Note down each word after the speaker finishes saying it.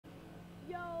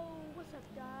What's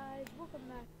up, guys? Welcome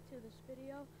back to this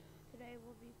video. Today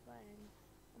we'll be playing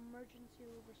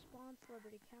Emergency Response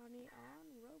Liberty County on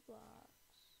Roblox.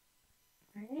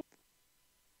 Alright.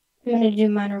 I'm gonna do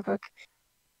mine real quick.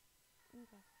 Okay.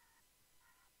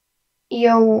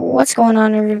 Yo, what's going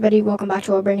on, everybody? Welcome back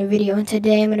to a brand new video. And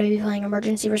today I'm gonna be playing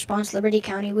Emergency Response Liberty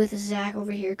County with Zach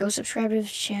over here. Go subscribe to his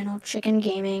channel, Chicken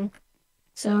Gaming.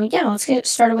 So yeah, let's get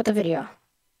started with the video.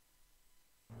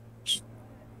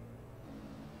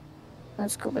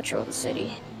 Let's go patrol the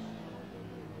city.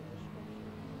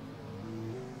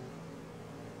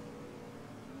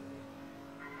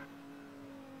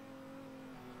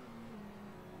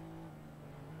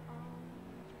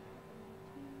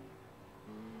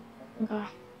 Okay.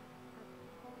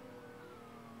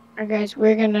 Alright, guys,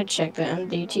 we're gonna check the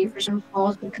MDT for some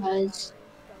calls because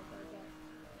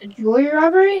a jewelry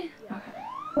robbery. Yeah.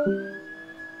 Okay.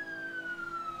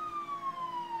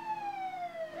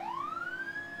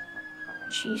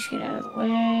 Jeez, get out of the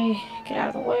way. Get out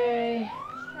of the way.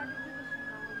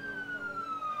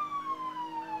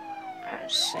 I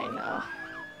just say no.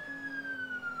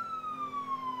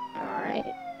 Alright,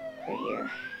 we're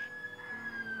here.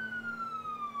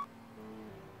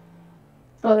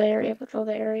 Patrol the area, patrol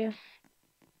the area.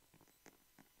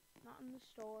 Not in the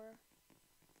store.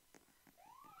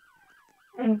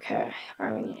 Okay,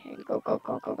 alright, we need to go, go,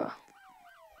 go, go, go.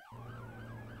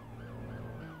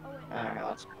 Alright,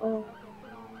 let's go.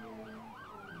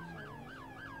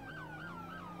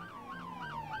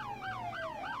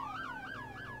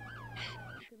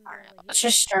 Alright, let's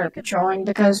just start patrolling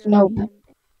because no.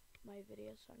 My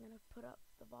video, so I'm gonna put up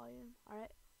the volume.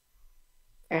 Alright.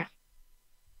 Yeah.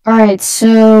 Alright,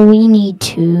 so we need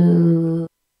to.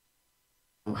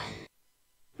 I'm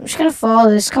just gonna follow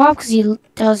this cop because he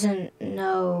doesn't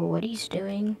know what he's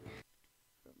doing.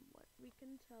 From what we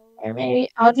can tell. Or maybe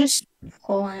I'll just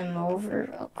pull him over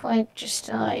real quick just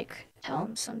to like tell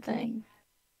him something.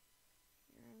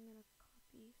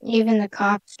 Even the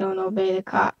cops don't obey the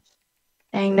cops.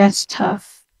 Dang, that's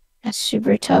tough. That's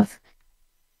super tough.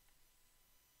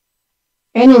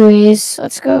 Anyways,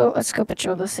 let's go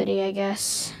patrol the city, I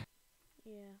guess.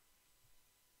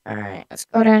 Yeah. Alright, let's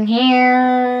go down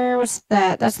here. What's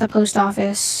that? That's the post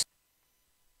office.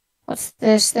 What's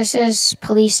this? This is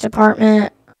police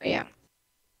department. Oh, yeah.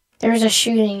 There was a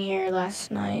shooting here last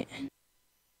night.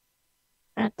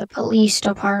 At the police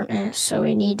department, so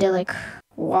we need to like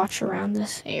watch around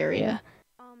this area.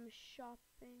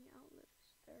 Shopping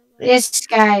outlets. This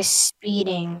guy's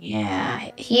speeding.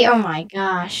 Yeah, oh my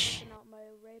gosh.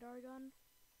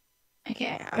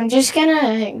 Okay, I'm just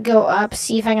gonna go up,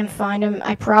 see if I can find him.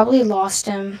 I probably lost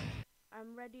him.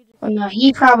 I'm ready to. Well, no,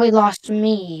 he probably lost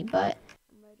me, but.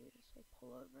 I'm ready to say pull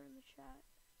over in the chat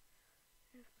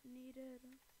if needed.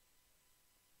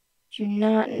 Do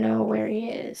not know where he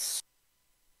is.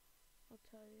 I'll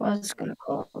tell you. Was gonna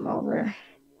pull him over,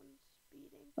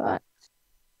 but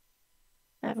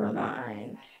never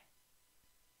mind.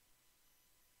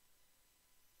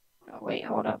 Oh, wait,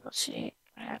 hold up. Let's see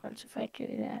what happens if I do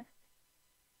that.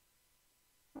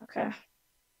 Okay.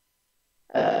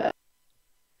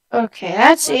 Okay,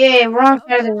 that's it. Wrong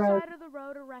side of the road. Side of the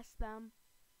road, arrest them.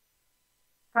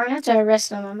 I'm gonna have to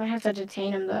arrest him. I might have to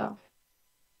detain him though.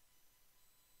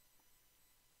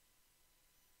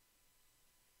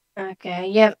 Okay,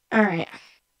 yep, alright.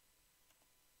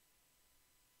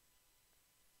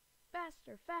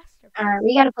 Faster. Alright,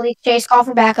 we got a police chase. Call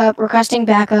for backup. Requesting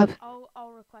backup.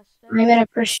 I'll request it. I'm in a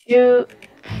pursuit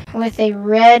with a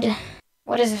red.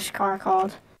 What is this car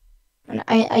called? And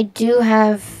I don't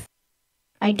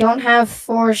have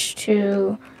force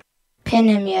to pin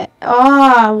him yet.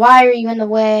 Oh, why are you in the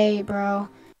way, bro?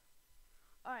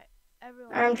 Alright,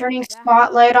 everyone. I'm turning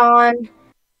spotlight on.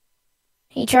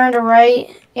 He turned to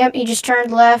right. Yep, he just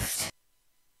turned left.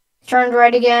 Turned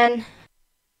right again.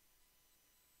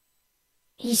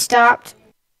 He stopped.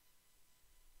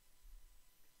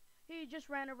 He just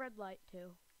ran a red light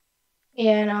too.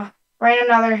 Yeah, no. Ran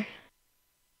another.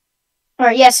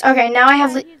 Alright, yes, okay, now I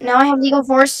have legal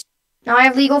force. Now I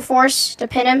have legal force to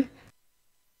pin him.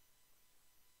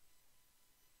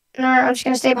 No, I'm just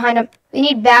gonna stay behind him. We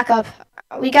need backup.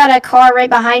 We got a car right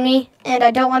behind me, and I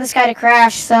don't want this guy to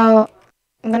crash, so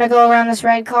I'm gonna go around this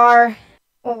red car.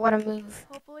 Oh, what a move.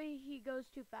 Hopefully he goes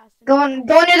too fast. Go near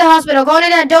the hospital. Go near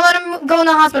that. Don't let him go in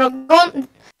the hospital.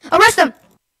 Arrest him.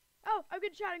 Oh, I'm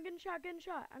getting shot.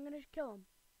 I'm gonna kill him.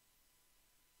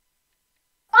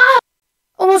 Ah!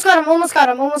 Almost got him.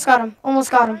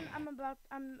 I'm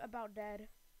about dead.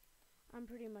 I'm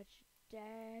pretty much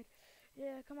dead.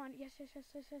 Yeah, come on. Yes.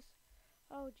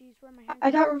 Oh, jeez, where are my hands?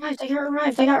 I got revived.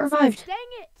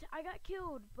 Dang it! I got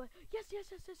killed. But yes.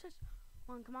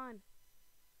 Come on.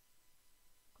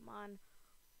 Come on.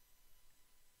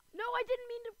 No, I didn't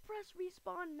mean to press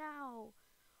respawn now.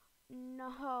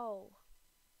 No.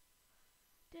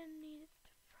 Didn't need to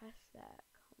press that.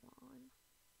 Come on.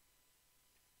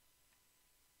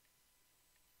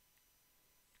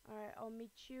 Alright, I'll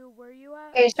meet you. Where are you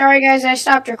at? Okay, sorry guys, I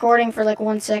stopped recording for like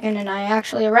 1 second and I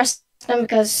actually arrested him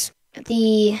because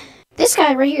this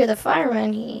guy right here, the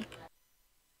fireman, he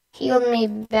healed me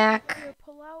back. Here,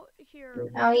 pull out here.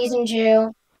 Now he's in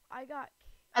jail. I got.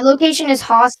 My location is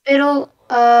hospital.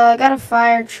 I got a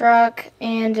fire truck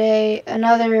and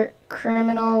another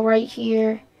criminal right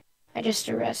here. I just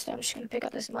arrested. I'm just gonna pick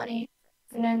up this money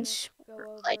and then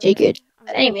I take it.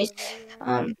 But anyways,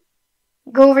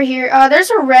 go over here. There's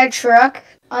a red truck,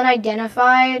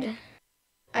 unidentified.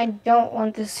 I don't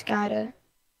want this guy to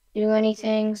do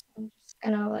anything. So I'm just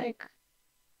gonna like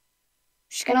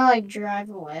drive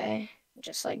away.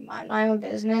 Just like mind my own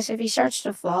business. If he starts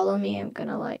to follow me, I'm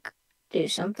gonna like do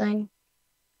something.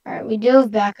 Alright, we do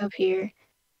have backup here.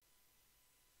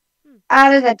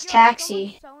 Either that's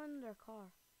taxi. Selling their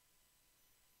car.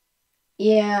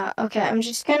 Yeah, okay, I'm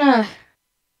just gonna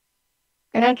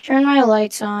turn my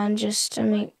lights on just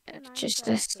to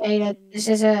say that this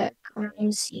is a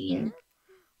crime scene.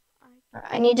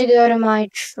 I need to go to my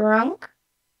trunk.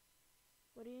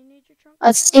 What do you need your trunk?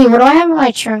 Let's see, what do I have in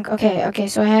my trunk? Okay,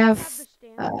 so I have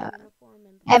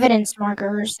evidence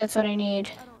markers. That's what I need.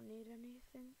 I don't need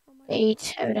anything for my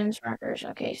 8 evidence markers.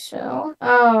 Okay, so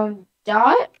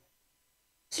Dot?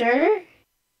 Sir?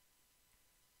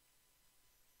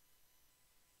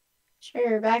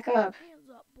 Sure, back up. Hands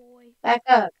up, boy. Back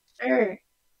up, sir.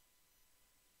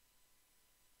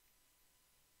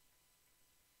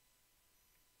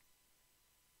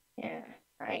 Yeah.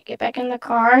 Alright, get back in the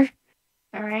car.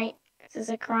 Alright. This is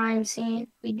a crime scene.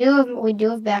 We do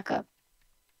have backup.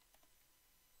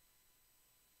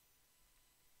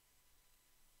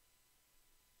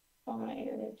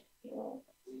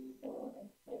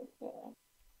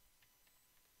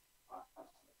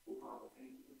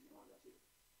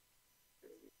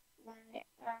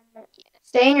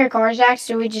 Stay in your car, Zach,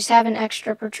 so we just have an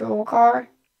extra patrol car.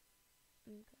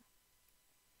 Okay.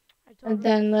 And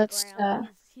then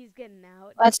he's getting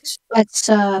out. Let's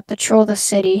patrol the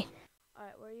city.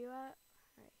 Alright, where are you at?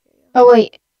 Alright, here you Oh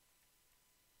wait.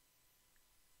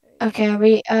 Okay,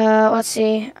 let's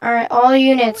see. Alright, all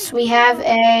units, we have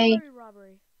a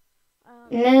robbery.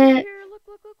 No, Here, look,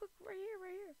 right here.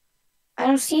 I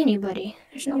don't see anybody.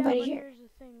 There's nobody here. Here's the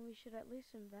thing, we should at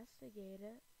least investigate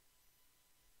it.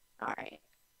 Alright.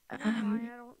 Never mind,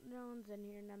 no one's in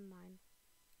here, never mind.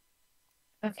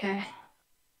 Okay.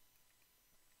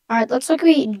 Alright, looks like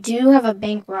we do have a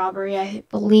bank robbery, I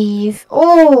believe.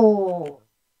 Oh!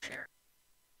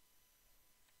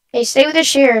 Hey, stay with the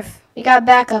sheriff. We got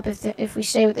backup if we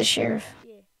stay with the sheriff.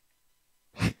 Yeah.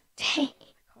 Dang.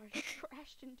 My car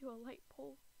crashed into a light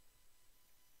pole.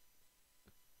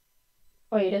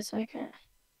 Wait a second.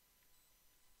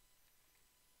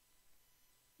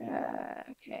 Okay,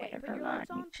 Wait, put your lights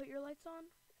on. Put your lights on.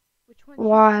 Which one?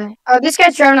 Why? Oh, this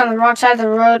guy's driving on the wrong side of the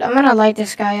road. I'm gonna light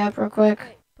this guy up real quick.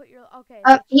 Wait, put your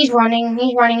He's running.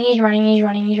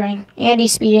 And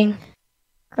he's speeding.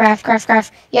 Crash.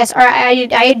 Yes,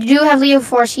 alright, I do have Leo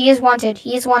Force. He is wanted.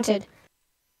 He's wanted.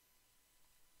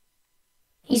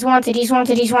 I'm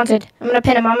gonna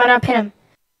pin him. Alright,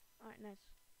 nice.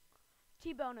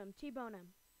 T-bone him.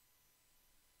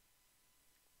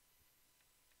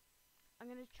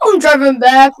 I'm driving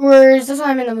backwards. That's why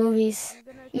I'm in the movies.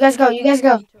 You guys go.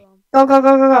 Go. I'm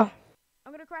gonna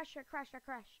crash. I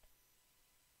crashed.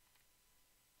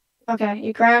 Okay,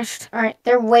 you crashed. Alright,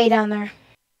 they're way down there.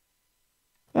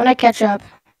 When I catch up,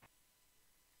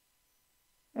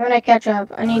 I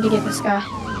need to get this guy.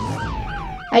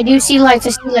 I do see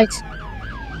lights.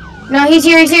 No, he's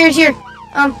here. Right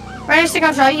next to the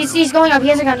gunshot. He's going up. He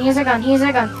has a gun.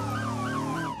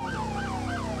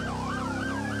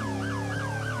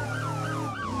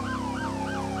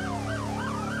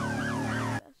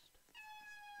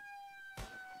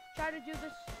 Try to do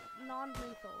this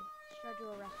non-lethal. Try to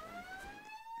arrest him.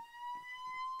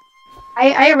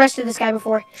 I arrested this guy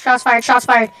before. Shots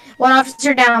fired. One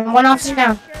officer down. Sheriff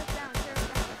down.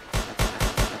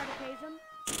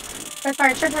 Shots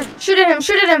fired. Shoot at him.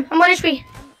 I'm 1 HP.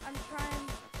 I'm trying to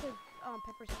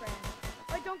pepper spray him.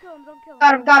 Wait, don't kill him.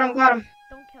 Got him. Don't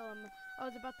kill him. I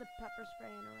was about to pepper spray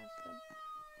and arrest him.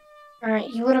 Alright,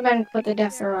 he would have been put to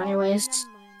death row anyways.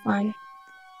 Fine.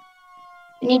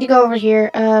 We need to go over here.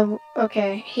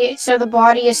 Okay. So the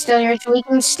body is still here, so we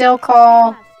can still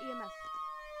call... EMS.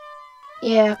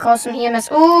 Yeah, call some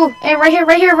EMS. Ooh! Hey, right here!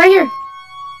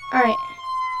 Alright.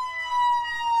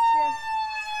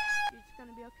 It's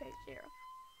gonna be okay, Sheriff.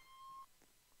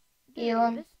 Heal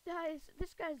him.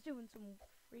 This guy's doing some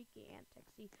freaky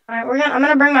antics. All right, I'm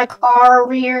gonna bring my car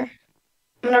over here.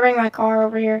 Bro,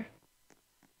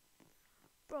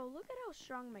 look at how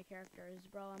strong my character is,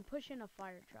 bro. I'm pushing a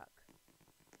fire truck.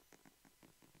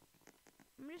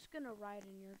 I'm just gonna ride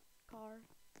in your car.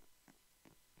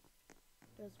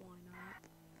 Because why not?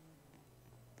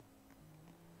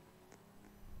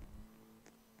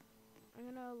 I'm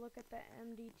gonna look at the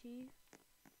MDT.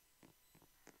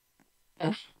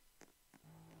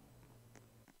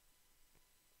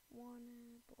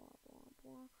 Wanted, blah, blah,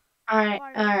 blah.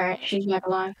 Alright, she's back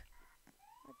alive.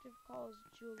 Active calls,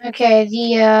 Julie. Okay,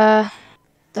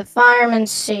 the fireman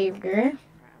saved her.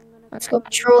 Let's go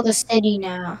patrol the city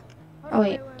now. Oh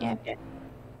wait, yeah. Wait.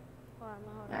 Hold on.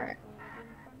 Alright.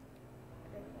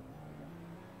 There we go.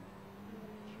 I'm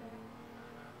gonna check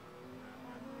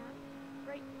on that.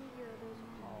 Right here, there's a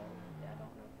call. I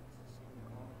don't know if it's the same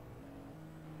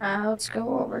call. Let's go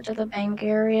over to the bank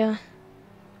area.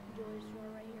 Julie's store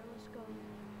right here. Let's go.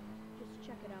 Just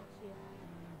check it out. See it.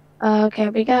 Okay,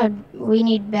 we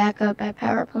need backup at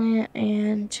power plant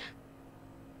and.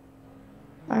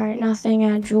 Alright, nothing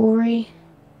at jewelry.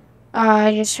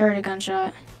 I just heard a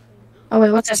gunshot. Oh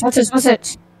wait, what's this? What's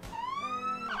it?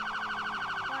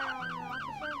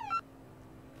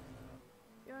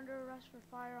 You're under arrest for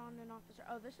fire on an officer.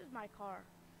 Oh, this is my car.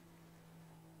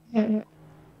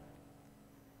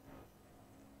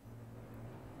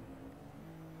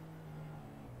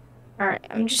 Alright,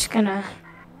 I'm just gonna.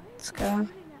 Let's go.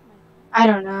 I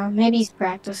don't know. Maybe he's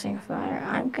practicing fire.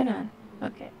 I'm gonna.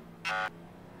 Okay.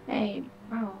 Hey,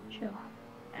 bro, chill.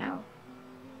 Ow.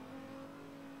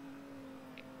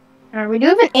 Alright, we do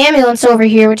have an ambulance over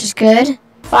here, which is good.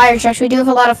 Fire trucks. We do have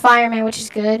a lot of firemen, which is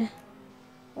good.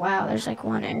 Wow, there's like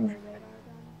one in.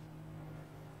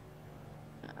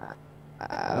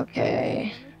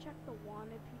 Okay.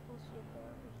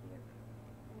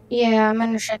 Yeah, I'm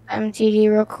gonna check the MTD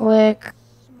real quick.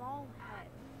 Small head.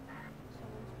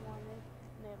 Someone's wanted,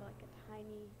 and they have like a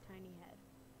tiny head.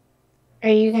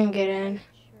 Hey, you can get in.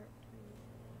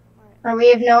 Right,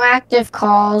 we have no active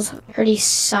calls. Pretty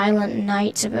silent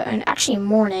night. And actually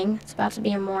morning. It's about to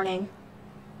be a morning.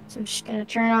 So I'm just gonna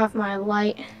turn off my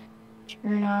light.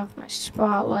 Turn off my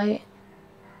spotlight.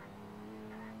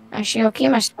 Actually, I'll keep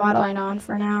my spotlight on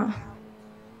for now.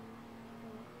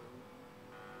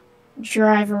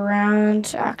 Drive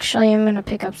around. Actually, I'm gonna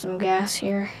pick up some gas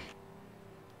here.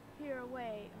 Here,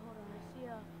 wait, hold on. I see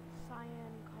a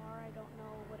cyan car. I don't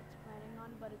know what it's planning on,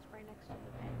 but it's right next to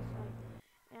the bank. So,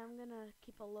 and I'm gonna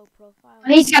keep a low profile.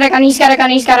 He's got a gun.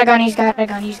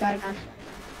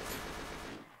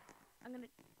 I'm gonna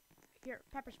here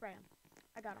pepper spray him.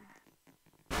 I got him.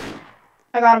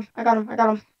 I got him. Alright,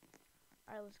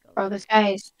 let's go. Bro, this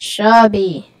guy is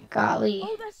chubby. Golly.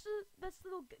 Oh, that's the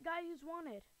guy who's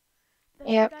wanted. That's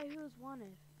Yep. the guy who's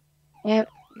wanted. Yep,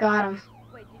 got him.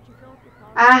 Wait, did you fill up your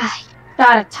car? Ah,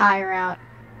 got a tire out.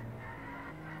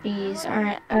 Jeez,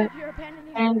 alright. You're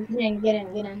abandoning. Get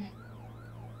in.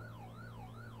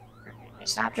 I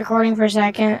stopped recording for a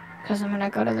second, because I'm gonna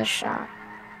go to the shop.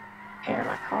 Repair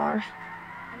my car.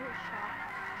 I hear a shot.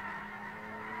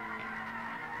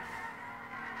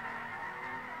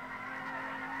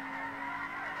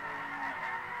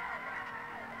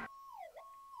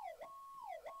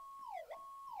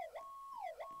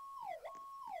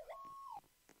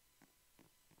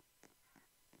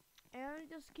 And I'm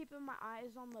just keeping my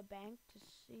eyes on the bank to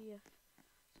see if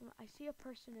I see a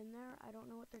person in there. I don't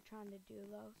know what they're trying to do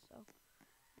though, so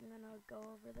I'm gonna go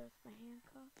over there with my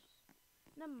handcuffs.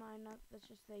 Never mind, that's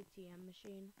just the ATM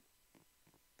machine.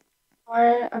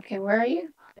 Where are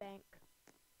you? Bank.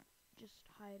 Just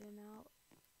hiding out.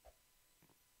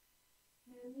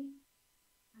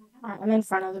 Alright, I'm in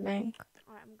front of the bank.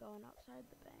 Alright, I'm going outside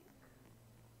the bank.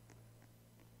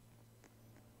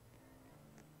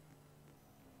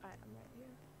 Alright, I'm right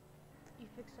here. You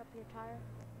fixed up your tire?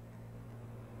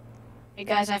 Hey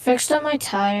guys, I fixed up my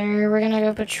tire. We're gonna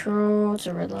go patrol. It's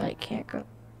a red light, can't go.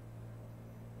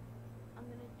 I'm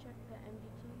gonna check the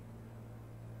MDT.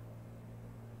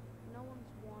 No one's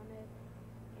wanted,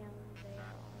 and there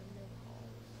are no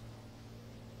calls.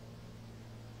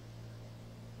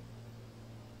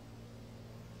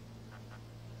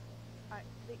 Alright,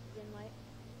 green light.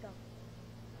 Go.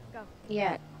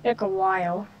 Yeah, it took a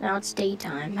while. Now it's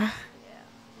daytime.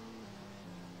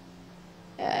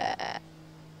 Yeah.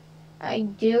 I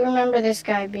do remember this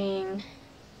guy being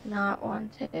not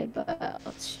wanted, but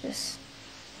let's just.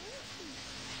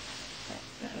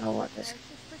 I don't know what this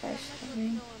guy's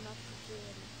doing.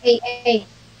 Hey,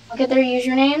 look at their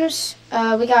usernames.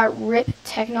 We got Rip,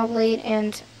 Technoblade,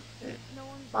 and No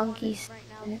one's Monkeys. right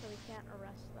now, so we can't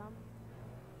arrest them.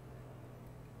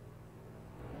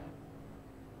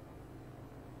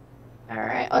 All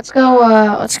right, let's go.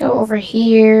 Let's go over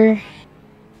here.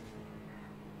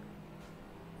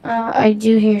 I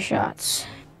do hear shots.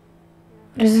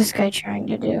 What is this guy trying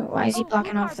to do? Why is he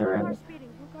blocking off the Blue car road? speeding.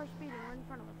 Blue car speeding right in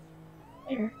front of us.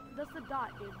 There. That's the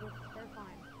dot, dude. They're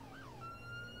fine.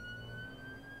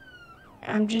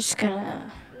 I'm just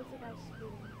gonna. There's a guy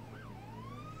speeding.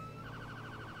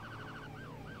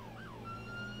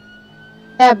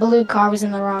 That blue car was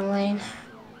in the wrong lane.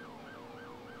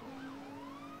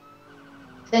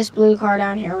 This blue car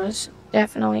down here was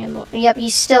definitely in the. Yep,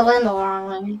 he's still in the wrong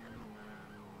lane.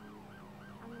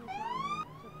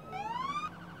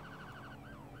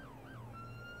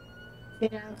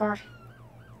 Get in the car.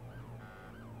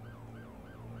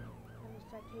 I'm gonna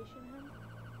citation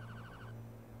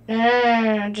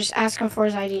him. No. Just ask him for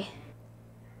his ID.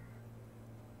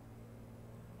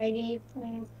 ID,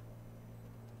 please.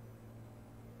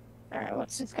 Alright,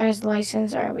 what's this guy's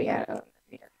license? Alright, we got it.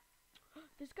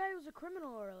 This guy was a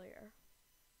criminal earlier.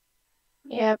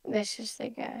 Yep, this is the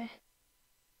guy.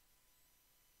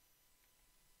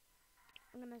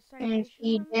 I'm gonna And citation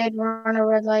he him. did run a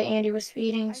red light and he was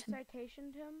speeding. I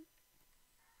citationed him.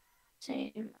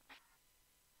 Same.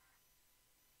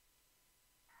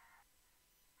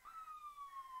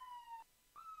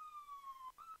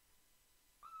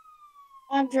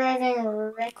 I'm driving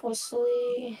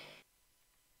recklessly.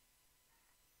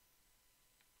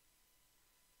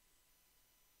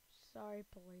 Sorry,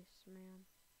 policeman.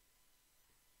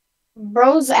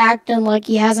 Bro's acting like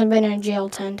he hasn't been in jail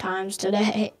 10 times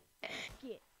today.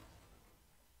 Get.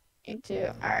 Me too.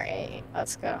 Alright,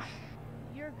 let's go.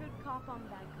 You're a good cop, I'm a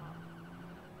bad cop.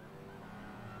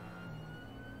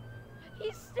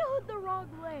 He's still in the wrong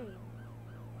lane.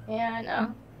 Yeah, I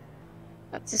know.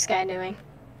 What's this guy doing?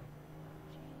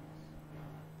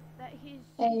 That he's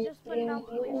just putting down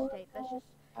police tape. That's just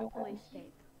police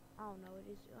tape. I don't know what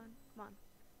he's doing. Come on.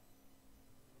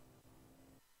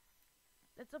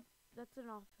 That's an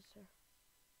officer.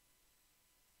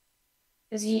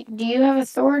 Do you have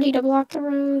authority to block the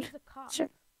road? He's a cop. Sure.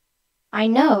 I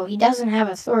know, he doesn't have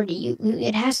authority.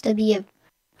 It has to be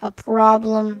a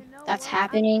problem that's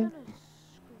happening. I'm gonna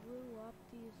screw up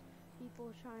these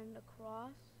people trying to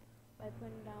cross by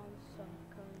putting down some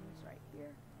cones right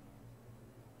here.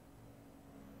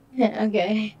 Yeah,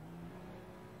 okay.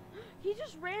 He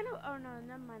just ran. Oh no,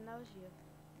 never mind. That was you.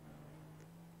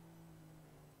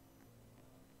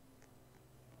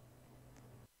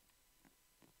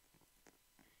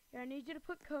 Here, I need you to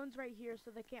put cones right here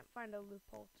so they can't find a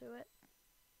loophole to it.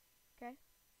 Okay?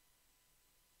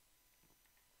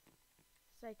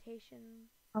 Citation.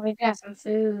 Oh, we got some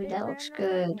food. They That ran looks a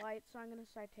good. red light, so I'm gonna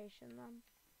citation them.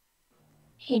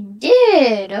 He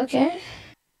did. Okay.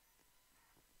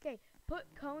 Okay, put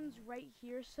cones right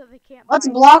here so they can't. Let's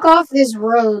block off this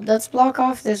road. Let's block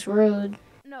off this road.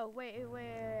 No, wait.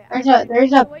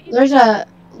 There's a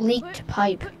leaked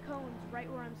pipe. Put cones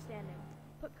right where I'm standing.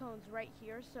 Put cones right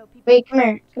here so people. Wait, come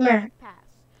here. Pass.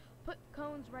 Put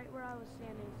cones right where I was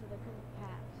standing so they couldn't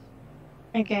pass.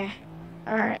 Okay.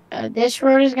 Alright. This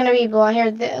road is gonna be blocked.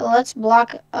 Here, let's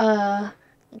block.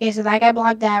 Okay, so that guy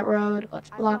blocked that road. Let's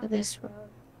block this road.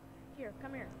 Here,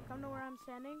 come here. Come to where I'm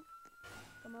standing.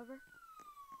 Come over.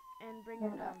 And bring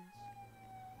your cones.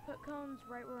 Put cones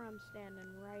right where I'm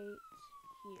standing. Right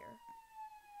here.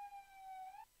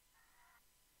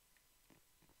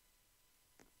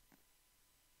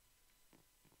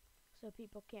 So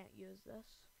people can't use this.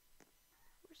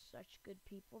 We're such good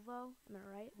people, though. Am I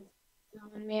right? No,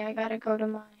 me, I gotta go to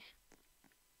my.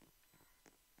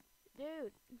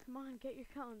 Dude, come on, get your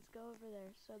cones. Go over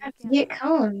there. So I have they to can't. get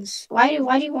cones. Why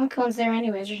do you want cones there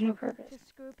anyways? There's no purpose. To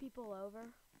screw people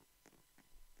over.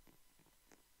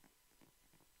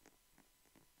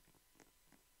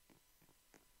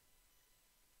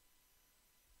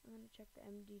 I'm gonna check the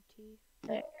MDT.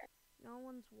 There. No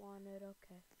one's wanted.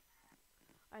 Okay.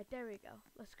 Alright, there we go.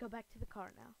 Let's go back to the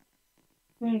car now.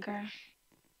 Okay.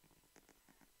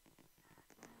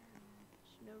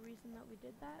 There's no reason that we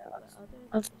did that.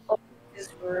 Let's block this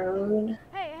road.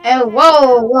 Hey,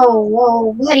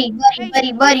 Whoa, buddy. He just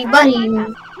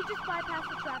bypassed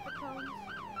the traffic cones.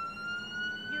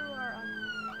 You are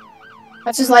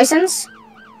What's his license?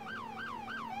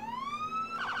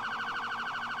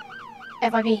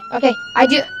 FIP. Okay, I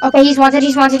do. Okay, he's wanted. I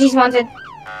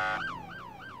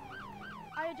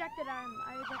ejected him.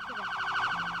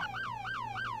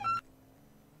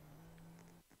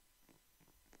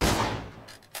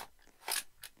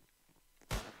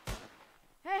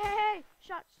 Hey!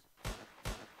 Shots!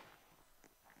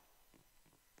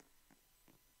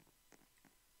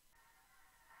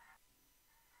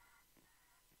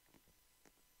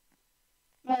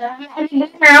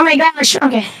 Oh my gosh.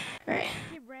 Okay. Alright.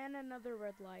 He ran another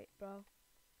red light, bro.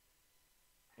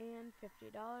 And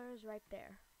 $50 right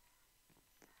there.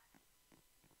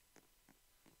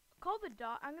 Call the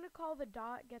dot. I'm gonna call the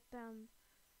dot. Get them.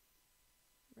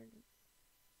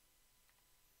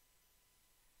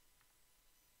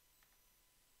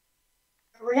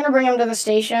 We're gonna bring him to the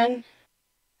station.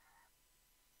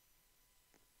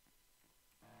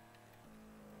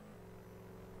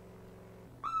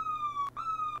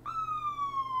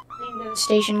 Bring him to the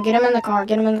station. Get him in the car.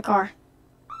 Get him in the car.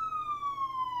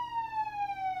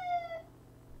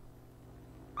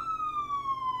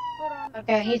 Hold on.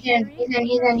 Okay, he's in. Street? He's in.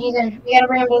 He's in. He's in. We gotta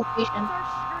bring him to the station. It's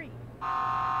our street.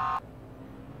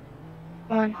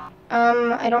 Come on.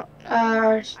 I don't.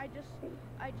 I just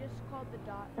called the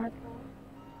dot people.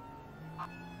 I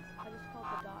just called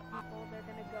the dot people. They're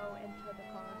gonna go into the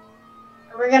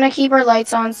car. We're gonna keep our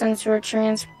lights on since we're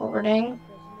transporting.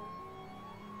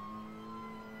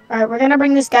 Alright, we're gonna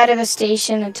bring this guy to the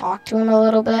station and talk to him a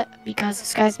little bit because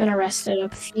this guy's been arrested a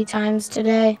few times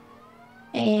today.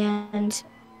 And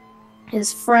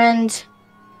his friend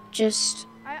just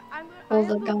pulled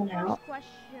the gun out.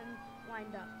 Question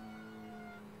lined up.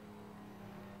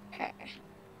 Okay.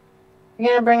 We're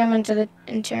gonna bring him into the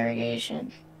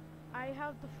interrogation. I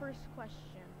have the first question.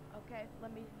 Okay,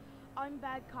 I'm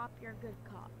bad cop, you're good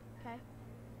cop. Okay.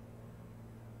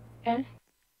 Okay.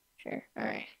 Sure.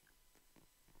 Alright.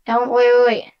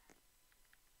 Wait.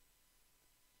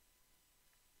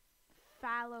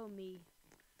 Follow me.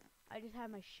 I just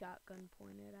had my shotgun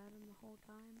pointed at him the whole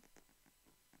time.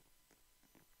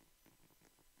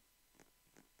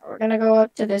 We're gonna go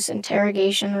up to this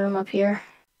interrogation room up here.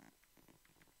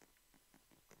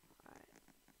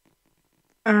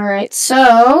 Alright,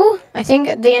 so I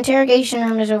think the interrogation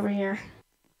room is over here.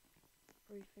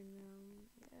 Briefing room,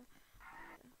 yeah.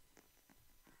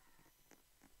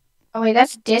 Oh wait,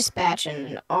 that's dispatch and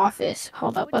an office.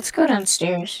 Hold up, let's go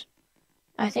downstairs.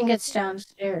 I think it's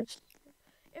downstairs.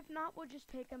 If not, we'll just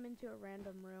take him into a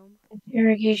random room.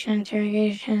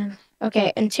 Interrogation.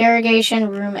 Okay, interrogation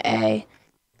room A.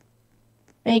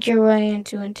 Make your way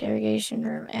into interrogation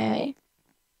room A.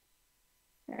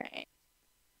 Alright.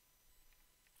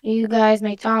 You guys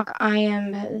may talk. I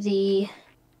am the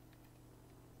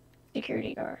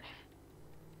security guard.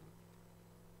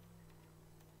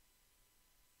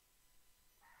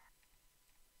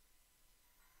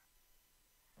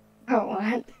 Oh,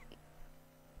 what?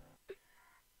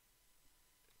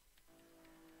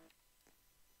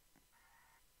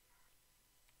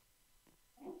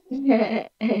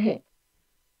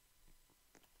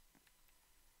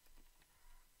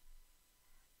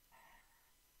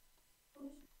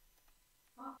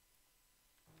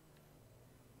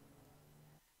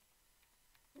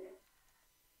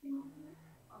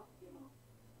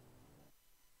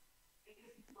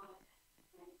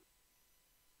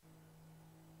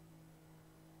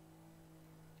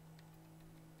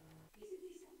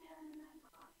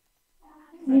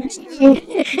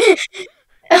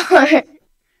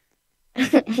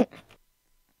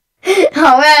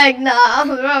 Oh, heck no.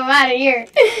 I'm out of here.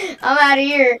 I'm out of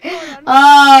here.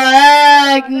 Oh,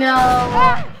 heck no.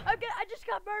 Ah, I just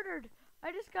got murdered.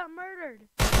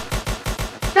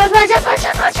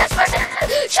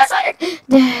 Shots fired.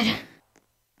 Dead.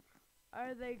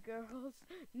 Are they girls?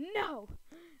 No.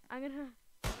 I'm gonna...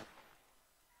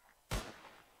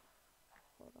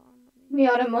 Hold on. We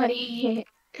out of money.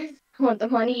 I want the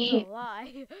money. That's a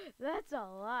lie. That's a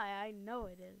lie. I know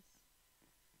it is.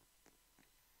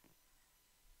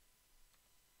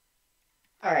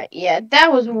 Alright, yeah,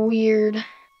 that was weird.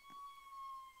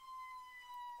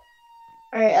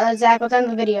 Alright, Zach, let's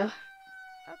end the video.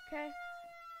 Okay.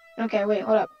 Okay, wait,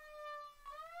 hold up.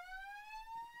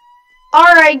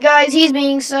 Alright, guys, he's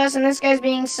being sus, and this guy's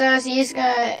being sus. He's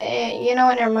got, you know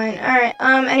what, never mind. Alright,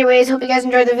 anyways, hope you guys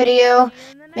enjoyed the video.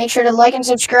 Make sure to like and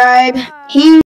subscribe. Bye.